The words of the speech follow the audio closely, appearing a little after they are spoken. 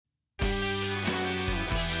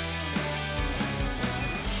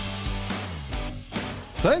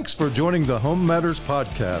Thanks for joining the Home Matters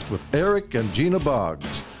Podcast with Eric and Gina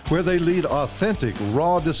Boggs, where they lead authentic,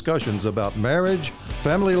 raw discussions about marriage,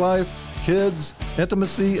 family life, kids,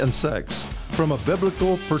 intimacy, and sex from a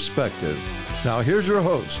biblical perspective. Now here's your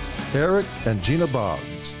host, Eric and Gina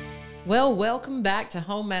Boggs. Well, welcome back to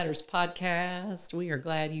Home Matters Podcast. We are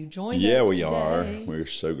glad you joined us Yeah, we today. are. We're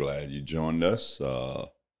so glad you joined us. Yeah.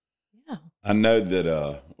 I know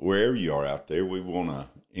that wherever you are out there, we want to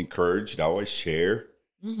encourage to always share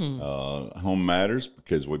home matters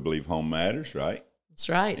because we believe home matters, right? That's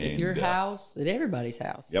right. At And, your house, at everybody's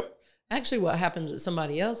house. Yep. Actually, what happens at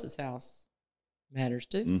somebody else's house matters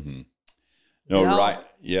too. Mm-hmm. No, right.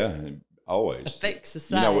 Yeah, always. Affects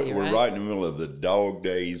society, we're right in the middle of the dog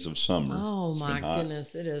days of summer. Oh, It's my been hot.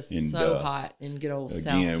 goodness. It is And, so hot in good old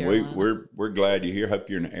South Again, Carolina. we're glad you're here.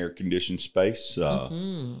 Hope you're in an air-conditioned space. Or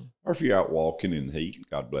if you're out walking in the heat,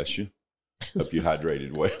 God bless you. Hope you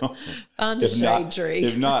hydrated well. Find a shade tree.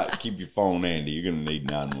 If not, keep your phone handy. You're going to need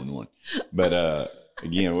 911. But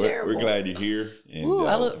again, we're glad you're here. And, Ooh,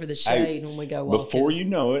 I look for the shade when we go walking. Before you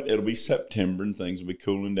know it, it'll be September and things will be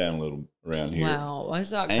cooling down a little around here. Wow.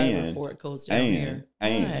 It's October before it cools down here.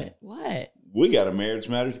 What? We got a Marriage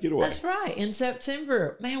Matters getaway. That's right. In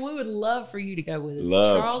September, man, we would love for you to go with us.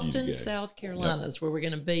 Love Charleston, you to go. South Carolina is where we're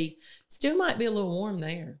going to be. Still might be a little warm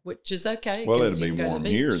there, which is okay. Well, 'cause it'll you be can go to warm the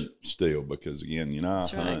here beach. still because, again, I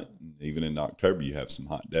That's hunt. right. Even in October, you have some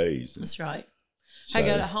hot days. That's right. So, Hey,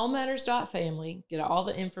 go to homematters.family, get all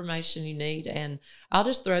the information you need. And I'll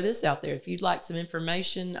just throw this out there. If you'd like some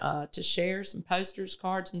information to share, some posters,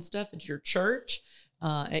 cards, and stuff at your church,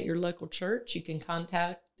 at your local church, you can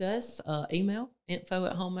contact us, email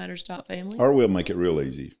info@homematters.family. Or we'll make it real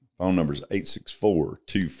easy. Phone number is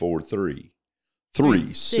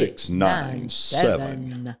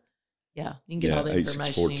 864-243-3697. Yeah, you can get all the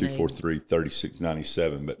information you need.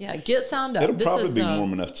 864-243-3697. But Yeah, get signed up. it'll This probably is, be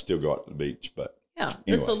warm enough to still go out to the beach. But Yeah,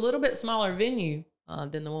 it's a little bit smaller venue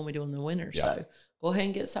than the one we do in the winter. Yeah. So go ahead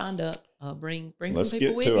and get signed up. Bring let's some people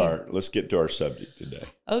get with to you. let's get to our subject today.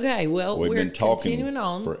 Okay, well, We've we're been talking continuing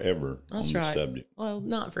on. forever That's on the right. subject. Well,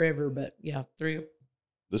 not forever, but yeah, three.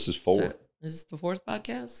 This is four. So, is this the fourth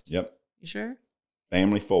podcast? Yep. You sure?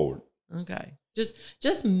 Family forward. Okay.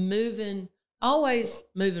 Just moving, always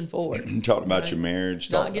moving forward. Talking about Right. your marriage,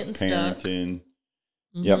 Not talking getting about stuck. parenting.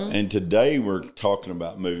 Mhm. Yep. And today we're talking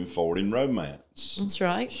about moving forward in romance. That's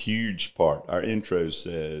right. Huge part. Our intro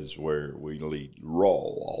says where we lead raw,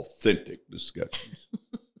 authentic discussions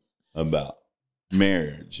about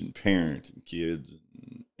marriage and parenting, kids,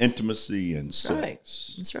 and intimacy and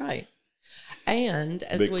sex. That's right. And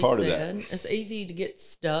as Big we part of said, that. it's easy to get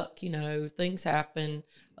stuck. Things happen.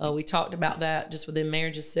 We talked about that just within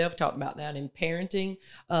marriage itself, talked about that in parenting,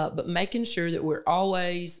 but making sure that we're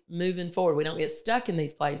always moving forward. We don't get stuck in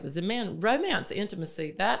these places. And man, romance,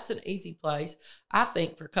 intimacy, that's an easy place, I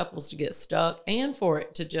think, for couples to get stuck and for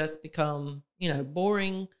it to just become,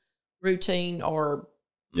 boring, routine, or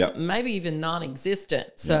Yep. maybe even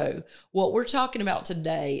non-existent. So what we're talking about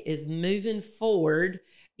today is moving forward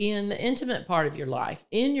in the intimate part of your life,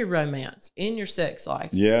 in your romance, in your sex life.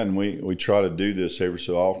 Yeah, and we try to do this every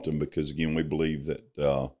so often because, again, we believe that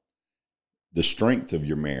the strength of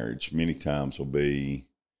your marriage many times it'll be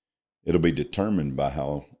determined by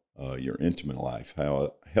how your intimate life,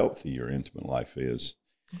 how healthy your intimate life is.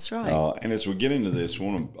 That's right. And as we get into this, we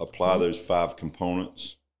want to apply those 5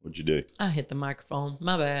 components. What'd you do? I hit the microphone.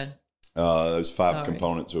 My bad. Those 5 Sorry.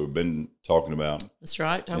 components that we've been talking about. That's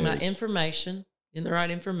right. Talking about Yes. information, in the right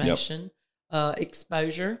information,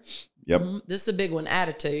 exposure. Yep. This is a big one.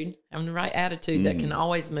 Attitude. Having the right attitude that can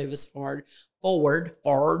always move us forward.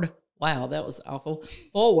 Wow, that was awful.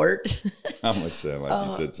 Forward. I almost sound like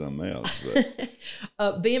you said something else.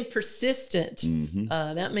 But Being persistent.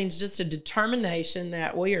 That means just a determination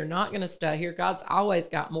that we are not going to stay here. God's always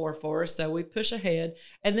got more for us, so we push ahead.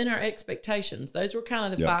 And then our expectations. Those were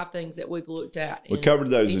kind of the 5 things that we've looked at. we covered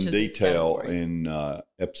those each in of these detail categories. in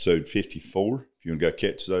episode 54. If you want to go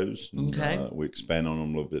catch those, and, Okay. we expand on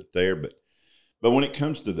them a little bit there. But when it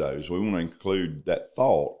comes to those, we want to include that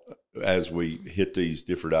thought as we hit these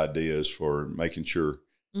different ideas for making sure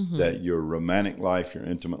that your romantic life, your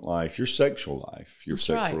intimate life, your sexual life, your That's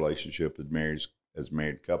sexual right. relationship as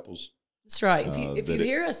married couples, That's right. If you that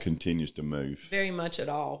hear it us continues to move. very much at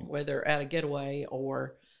all, whether at a getaway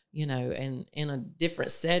or, in a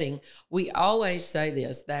different setting, we always say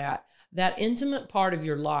this, that intimate part of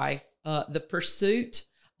your life, the pursuit,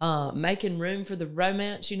 making room for the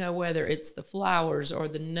romance, whether it's the flowers or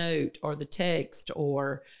the note or the text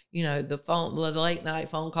or, the phone, the late night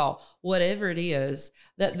phone call, whatever it is,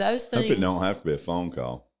 that those things. Hope it don't have to be a phone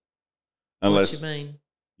call. What Unless you mean?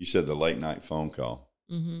 you said the late night phone call.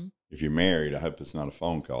 Mm-hmm. If you're married, I hope it's not a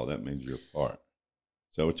phone call. That means you're apart.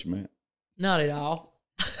 Is that what you meant? Not at all.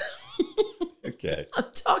 Okay. I'm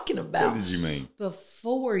talking about What did you mean?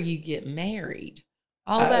 before you get married.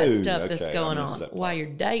 All that stuff that's okay. going on while you're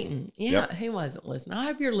dating. Yeah, Yep. he wasn't listening. I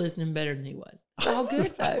hope you're listening better than he was. It's all good,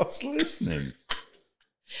 I though. was listening.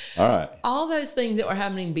 All right. All those things that were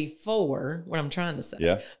happening before, what I'm trying to say,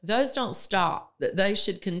 Yeah. those don't stop. That they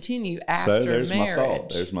should continue after So there's marriage. my thought.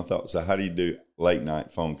 There's my thought. So how do you do late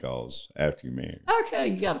night phone calls after you're married? Okay,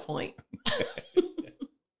 you got a point.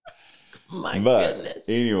 My But goodness.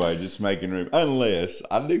 anyway, just making room. Unless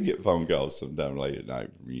I do get phone calls sometime late at night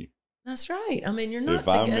from you. That's right. I mean, you're not If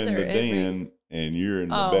I'm together in the every... den and you're in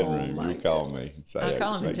the Oh, bedroom, my you call me goodness. and say, I hey,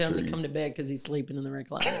 call him and make tell him sure to you- come to bed because he's sleeping in the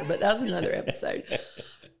recliner. But that's another episode.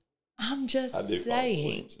 I'm just I do fall saying,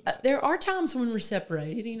 asleep sometimes. there are times when we're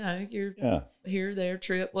separated. You know, you're Yeah. here, there,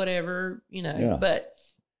 trip, whatever. You know, Yeah. but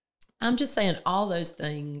I'm just saying all those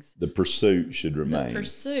things. The pursuit should remain. The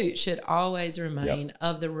pursuit should always remain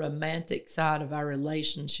of the romantic side of our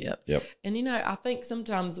relationship. Yep. And, you know, I think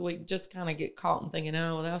sometimes we just kind of get caught in thinking,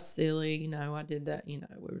 oh, well, that's silly. You know, I did that. You know,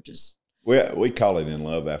 we were just. We call it in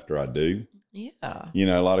love after I do. Yeah. You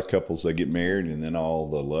know, a lot of couples, they get married and then all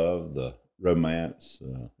the love, the romance,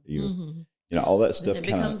 you know, all that stuff And it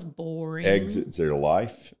kind becomes of boring. exits their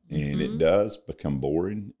life, and it does become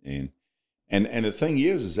boring. And the thing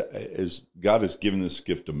is God has given this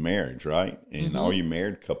gift of marriage, right? And all you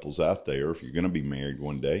married couples out there, if you're going to be married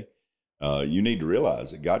one day, you need to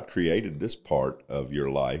realize that God created this part of your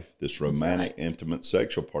life, this romantic, intimate,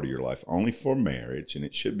 sexual part of your life, only for marriage, and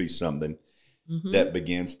it should be something that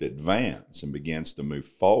begins to advance and begins to move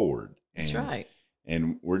forward. That's right.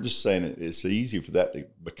 And we're just saying it's easy for that to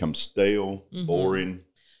become stale, boring.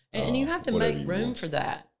 And you have to whatever make you room want. for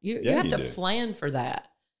that. You Yeah, have you to do. plan for that.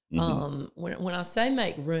 When I say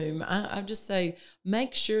make room, I just say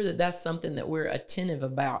make sure that that's something that we're attentive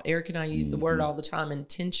about. Eric and I use the word all the time,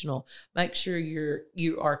 intentional. Make sure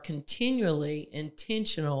you are continually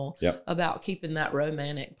intentional about keeping that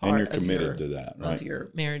romantic part And you're committed to that, right? of your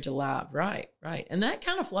marriage alive. Right. And that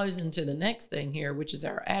kind of flows into the next thing here, which is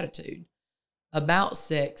our attitude about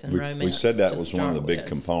sex and romance. We said that to was one of the start big with.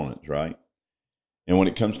 components, right? And when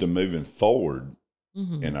it comes to moving forward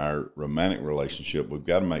Mm-hmm. in our romantic relationship, we've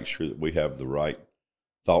got to make sure that we have the right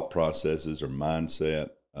thought processes or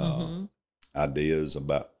mindset, ideas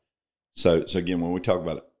about. So again, when we talk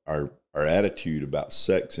about our attitude about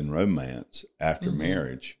sex and romance after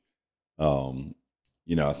marriage,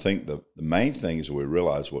 you know, I think the main thing is we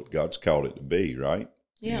realize what God's called it to be, right?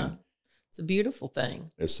 Yeah. And it's a beautiful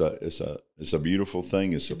thing. it's a beautiful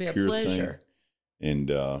thing. It's a Should be a pure pleasure. thing.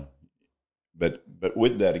 And but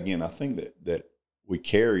with that, again, I think that we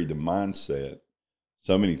carry the mindset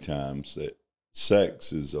so many times that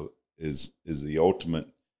sex is the ultimate,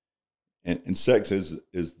 and sex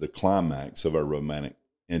is the climax of our romantic,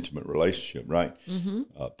 intimate relationship, right?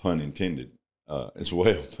 Pun intended as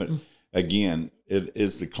well. But again, it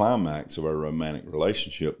is the climax of our romantic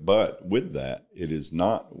relationship. But with that, it is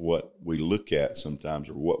not what we look at sometimes,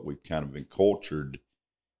 or what we've kind of been cultured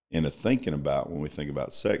into thinking about when we think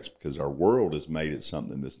about sex, because our world has made it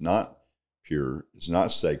something that's not pure, it's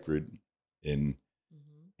not sacred, and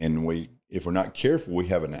if we're not careful, we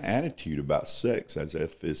have an attitude about sex as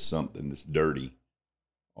if it's something that's dirty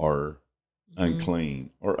or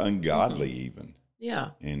unclean or ungodly even. Yeah.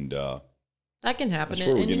 And that can happen. that's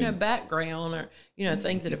where we're And you know, getting- background or, you know,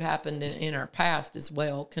 things that have happened in our past as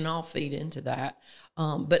well can all feed into that.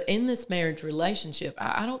 But in this marriage relationship,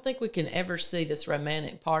 I don't think we can ever see this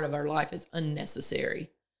romantic part of our life as unnecessary.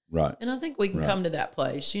 right. And I think we can come to that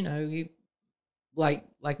place, you know, you like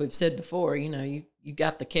we've said before, you know, you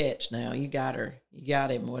got the catch now, you got her, you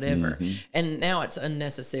got him, whatever. And now it's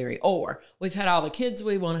unnecessary. Or we've had all the kids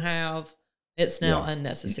we want to have, it's now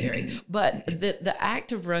unnecessary. But the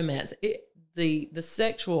act of romance, the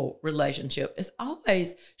sexual relationship is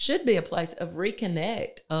always should be a place of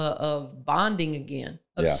reconnect, of bonding again,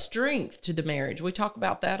 of strength to the marriage. We talk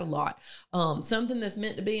about that a lot. Something that's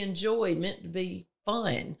meant to be enjoyed, meant to be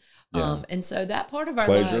fun. And so that part of our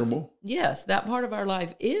Pleasurable. life, yes, that part of our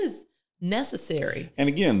life is necessary. And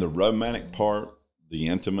again, the romantic part, the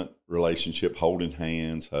intimate relationship, holding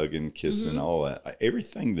hands, hugging, kissing, all that,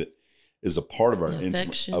 everything that is a part of our intimate,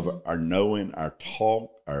 affection. of our knowing, our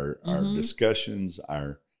talk, our discussions,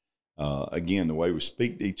 our again, the way we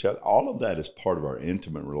speak to each other, all of that is part of our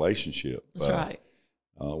intimate relationship. That's right.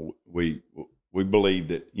 We believe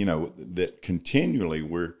that, you know, that continually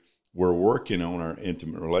we're working on our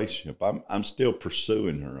intimate relationship. I'm still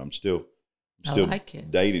pursuing her. I'm still like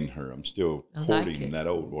it. dating her. I'm still I like courting, it. that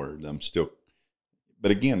old word.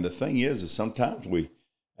 But again, the thing is sometimes we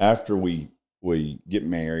after we get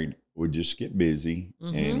married, we just get busy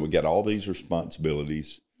and we got all these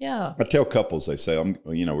responsibilities. Yeah. I tell couples, they say,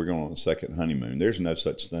 we're going on a second honeymoon. There's no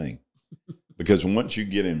such thing. Because once you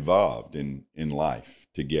get involved in life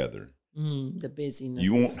together, the busyness,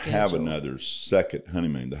 you won't the have schedule. another second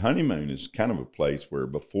honeymoon. The honeymoon is kind of a place where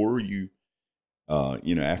before you,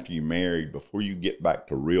 after you're married, before you get back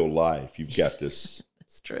to real life, you've got this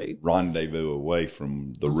That's true. rendezvous away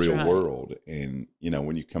from the That's real right. world. And,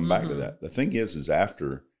 when you come back to that, the thing is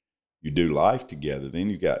after you do life together, then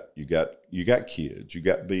you got kids, you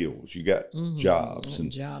got bills, you got jobs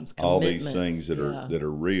and all these things that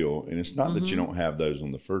are real. And it's not that you don't have those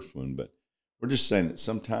on the first one, but we're just saying that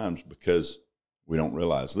sometimes because we don't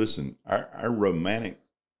realize, listen, our romantic,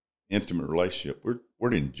 intimate relationship, we're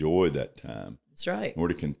to enjoy that time. That's right. We're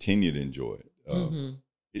to continue to enjoy it.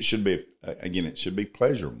 It should be, it should be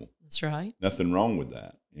pleasurable. That's right. Nothing wrong with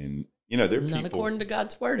that. And, there are not people. According to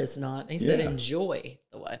God's word, it's not. He said, enjoy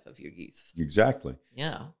the life of your youth. Exactly.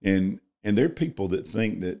 Yeah. And there are people that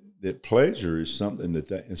think that pleasure is something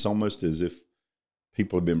that it's almost as if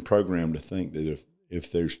people have been programmed to think that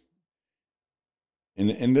if there's,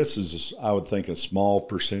 and this is, I would think, a small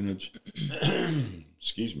percentage,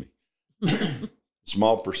 excuse me,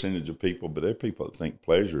 small percentage of people, but there are people that think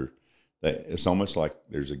pleasure, that it's almost like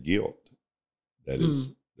there's a guilt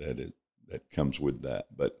that comes with that.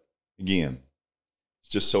 But again, it's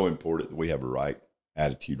just so important that we have a right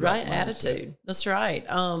attitude. Right attitude. That's right.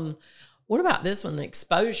 What about this one, the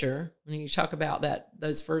exposure? When you talk about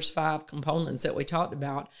those first 5 components that we talked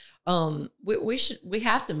about, we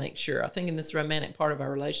have to make sure, I think in this romantic part of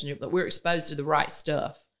our relationship, that we're exposed to the right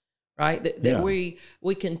stuff, right? That we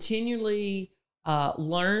continually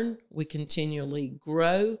learn, we continually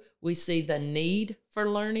grow. We see the need for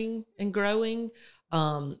learning and growing.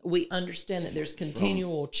 We understand that there's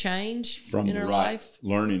continual change in our life.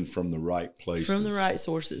 Learning from the right places. From the right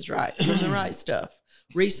sources, right. From the right stuff.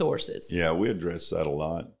 Resources. Yeah, we address that a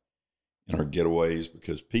lot in our getaways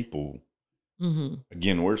because people,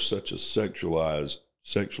 again, we're such a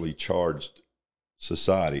sexually charged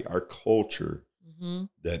society. Our culture,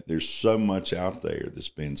 that there's so much out there that's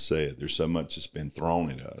been said. There's so much that's been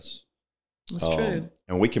thrown at us. That's true.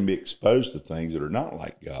 And we can be exposed to things that are not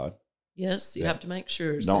like God. Yes, you have to make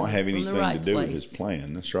sure. Don't have anything to do with his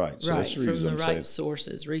plan. That's right. So that's the reason from the I'm right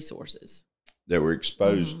sources, resources. That we're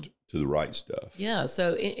exposed to the right stuff. Yeah,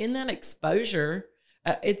 so in that exposure,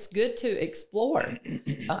 it's good to explore.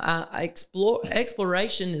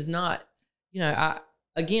 Exploration is not,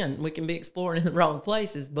 again, we can be exploring in the wrong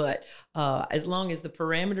places, but as long as the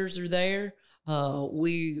parameters are there,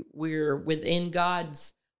 we're within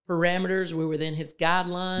God's parameters, we're within his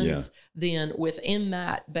guidelines, then within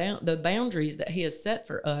that the boundaries that he has set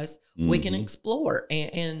for us, we can explore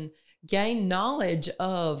and gain knowledge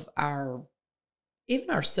of even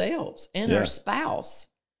ourselves and our spouse.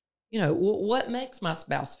 What makes my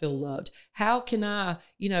spouse feel loved? How can I,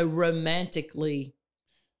 romantically?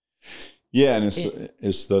 Yeah, and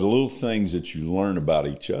it's the little things that you learn about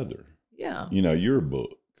each other. Yeah. You're a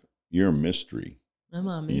book. You're a mystery. Am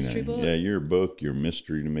I a mystery book? Yeah, you're a book. You're a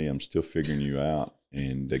mystery to me. I'm still figuring you out.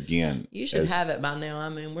 And again, you should have it by now. I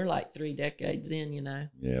mean, we're like 3 decades in,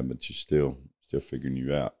 Yeah, but you're still figuring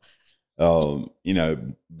you out.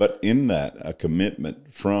 But in that, a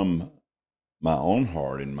commitment from my own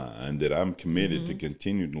heart and mind that I'm committed to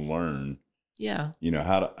continue to learn. Yeah.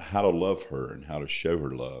 How to love her and how to show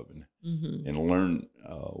her love and learn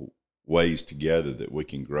ways together that we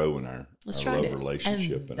can grow in our love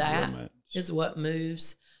relationship and our romance. Is what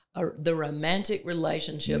moves the romantic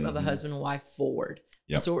relationship of a husband and wife forward.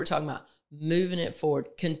 Yep. That's what we're talking about. Moving it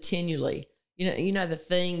forward continually. The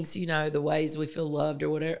things, the ways we feel loved or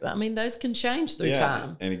whatever. I mean, those can change through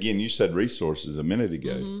time. And again, you said resources a minute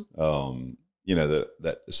ago.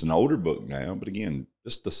 That it's an older book now, but again,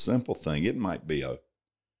 just the simple thing. It might be a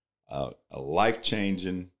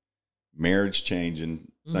life-changing, marriage-changing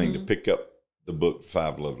thing to pick up the book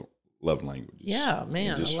 5 Love Languages. Yeah,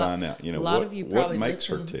 man. And just find out, a lot of you probably what makes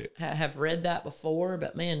her tick. Have read that before,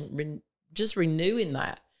 but man, just renewing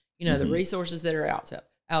that. The resources that are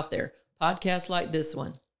out there. Podcasts like this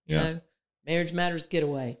one, Marriage Matters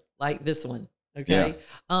Getaway like this one. Okay.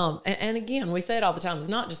 Yeah. And again, we say it all the time. It's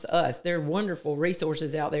not just us. There are wonderful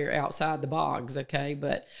resources out there outside the Boggs. Okay.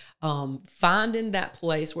 But finding that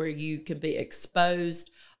place where you can be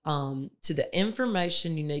exposed to the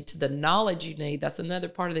information you need, to the knowledge you need. That's another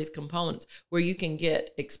part of these components where you can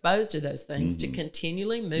get exposed to those things to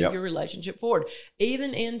continually move your relationship forward,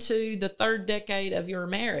 even into the 3rd decade of your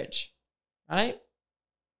marriage. Right.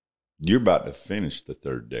 You're about to finish the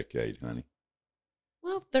 3rd decade, honey.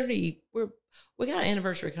 Well, 30, we got an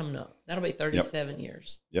anniversary coming up. That'll be 37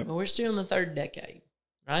 years. Yep. But we're still in the third decade,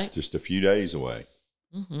 right? Just a few days away.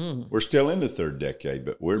 Mm-hmm. We're still in the third decade,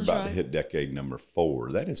 but we're That's about right. to hit decade number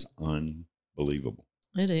 4. That is unbelievable.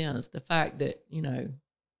 It is. The fact that,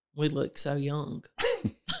 we look so young.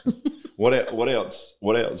 What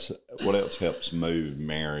else helps move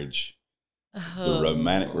marriage? The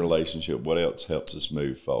romantic relationship. What else helps us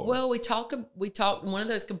move forward? Well, we talk. One of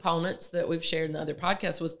those components that we've shared in the other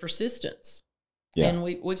podcasts was persistence. Yeah. And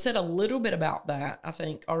we've said a little bit about that, I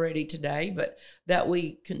think, already today, but that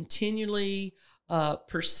we continually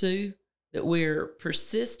pursue, that we're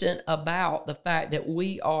persistent about the fact that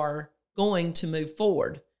we are going to move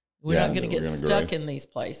forward. We're not going to get stuck in these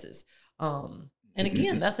places. And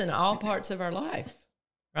again, that's in all parts of our life,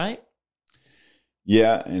 right?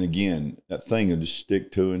 Yeah, and again, that thing of just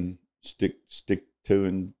sticking to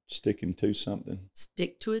something.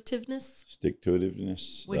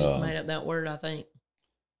 Stick-to-itiveness. We just made up that word, I think.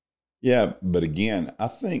 Yeah, but again, I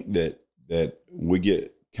think that we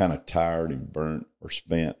get kind of tired and burnt or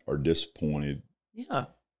spent or disappointed. Yeah.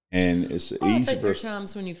 And it's I easy think for there are us.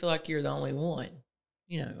 times when you feel like you're the only one.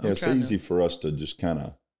 It's easy for us to just kind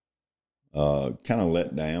of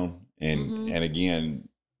let down and again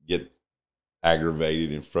get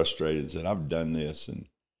aggravated and frustrated and said, I've done this.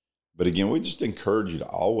 But again, we just encourage you to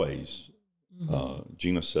always,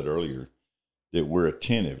 Gina said earlier, that we're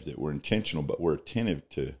attentive, that we're intentional, but we're attentive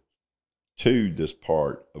to this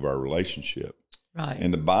part of our relationship. Right.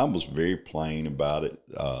 And the Bible's very plain about it.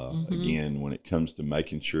 Again, when it comes to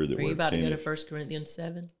making sure that we're about attentive. to go to 1 Corinthians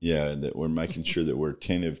 7? Yeah, that we're making sure that we're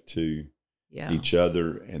attentive to Yeah. each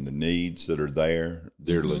other and the needs that are there.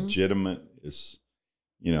 They're legitimate. It's,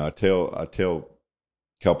 I tell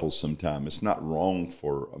couples sometimes it's not wrong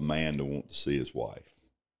for a man to want to see his wife.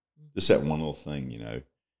 Just that one little thing,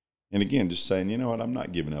 And again, just saying, you know what, I'm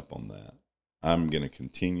not giving up on that. I'm going to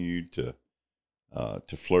continue to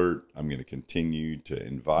flirt. I'm going to continue to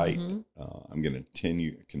invite. I'm going to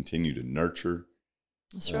continue to nurture.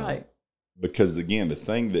 That's right. Because again, the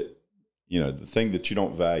thing that you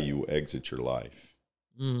don't value will exit your life.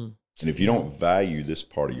 And if you don't value this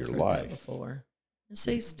part of your life, it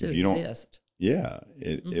ceases to exist. Yeah,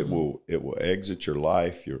 it will exit your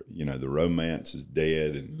life. The romance is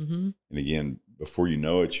dead, and again, before you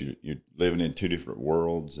know it, you're living in two different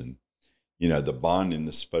worlds, and the bonding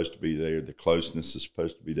is supposed to be there, the closeness is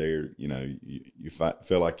supposed to be there. You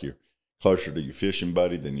feel like you're closer to your fishing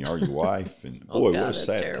buddy than you are your wife, and boy, what a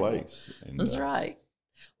sad place. And, that's right.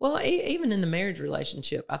 Well, even in the marriage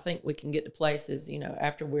relationship, I think we can get to places,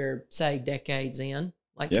 after we're, say, decades in,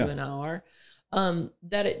 like you and I are,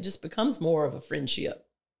 that it just becomes more of a friendship.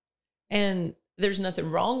 And there's nothing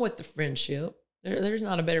wrong with the friendship. There's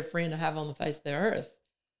not a better friend to have on the face of the earth.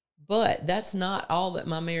 But that's not all that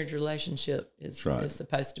my marriage relationship is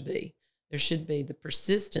supposed to be. There should be the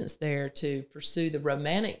persistence there to pursue the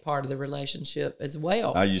romantic part of the relationship as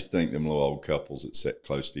well. I used to think them little old couples that sat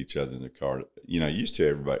close to each other in the car, used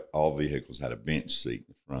to all vehicles had a bench seat in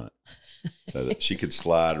the front so that she could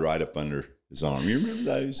slide right up under his arm. You remember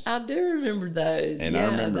those? I do remember those. And I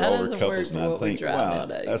remember older couples, and I think, wow,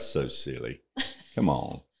 that's so silly. Come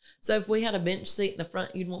on. So if we had a bench seat in the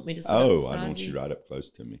front, you'd want me to sit beside you? I want you right up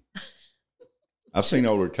close to me. I've seen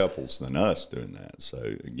older couples than us doing that.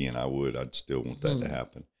 So again, I'd still want that to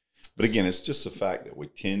happen. But again, it's just the fact that we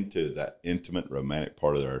tend to that intimate, romantic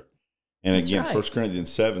part of our. And That's again, right. 1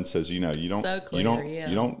 Corinthians 7 says, you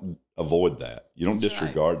don't avoid that. You don't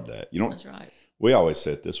disregard that. You don't. That's right. We always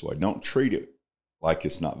say it this way: don't treat it like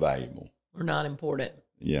it's not valuable or not important.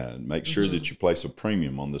 Yeah, make sure that you place a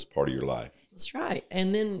premium on this part of your life. That's right.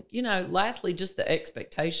 And then, lastly, just the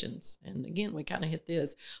expectations. And again, we kind of hit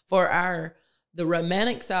this for the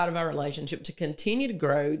romantic side of our relationship to continue to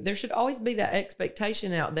grow. There should always be that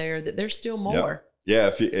expectation out there that there's still more. Yeah.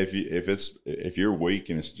 If you're weak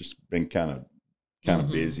and it's just been kind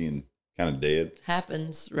of busy and kind of dead,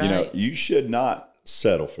 happens, right? You should not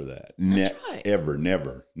settle for that. That's right. Ever,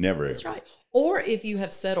 never. That's right. Or if you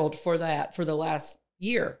have settled for that for the last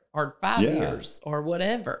year or 5 years or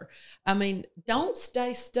whatever. I mean, don't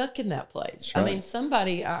stay stuck in that place. Right. I mean,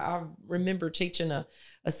 somebody, I remember teaching a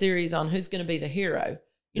series on who's going to be the hero.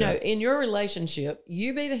 You know, in your relationship,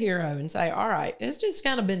 you be the hero and say, all right, it's just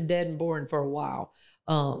kind of been dead and boring for a while.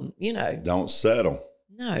 Don't settle.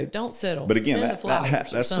 No, don't settle. But again,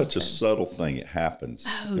 that's such a subtle thing. It happens.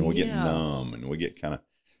 And we get numb and we get kind of.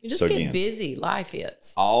 You just get busy. Life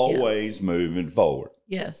hits. Always moving forward.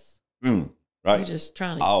 Yes. Right. You're just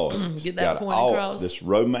trying to get that point across. This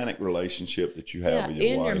romantic relationship that you have with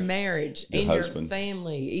your wife. In your marriage, your in husband. your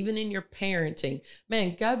family, even in your parenting.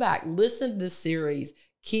 Man, go back, listen to this series,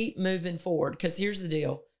 keep moving forward. Because here's the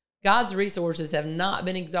deal. God's resources have not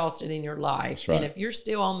been exhausted in your life. That's right. And if you're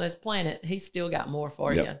still on this planet, he's still got more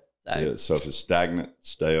for you. So if it's stagnant,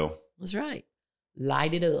 stale. That's right.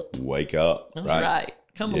 Light it up. Wake up. That's right.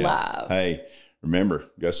 Come alive. Hey,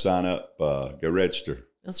 remember, go sign up, go register.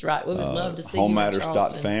 That's right. We would love to see you in Charleston.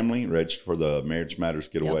 HomeMatters.family. Register for the Marriage Matters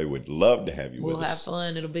Getaway. We'd love to have you with us. We'll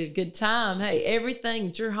have fun. It'll be a good time. Hey, everything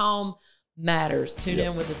at your home matters. Tune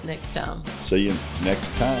in with us next time. See you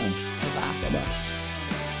next time. Bye-bye. Bye-bye.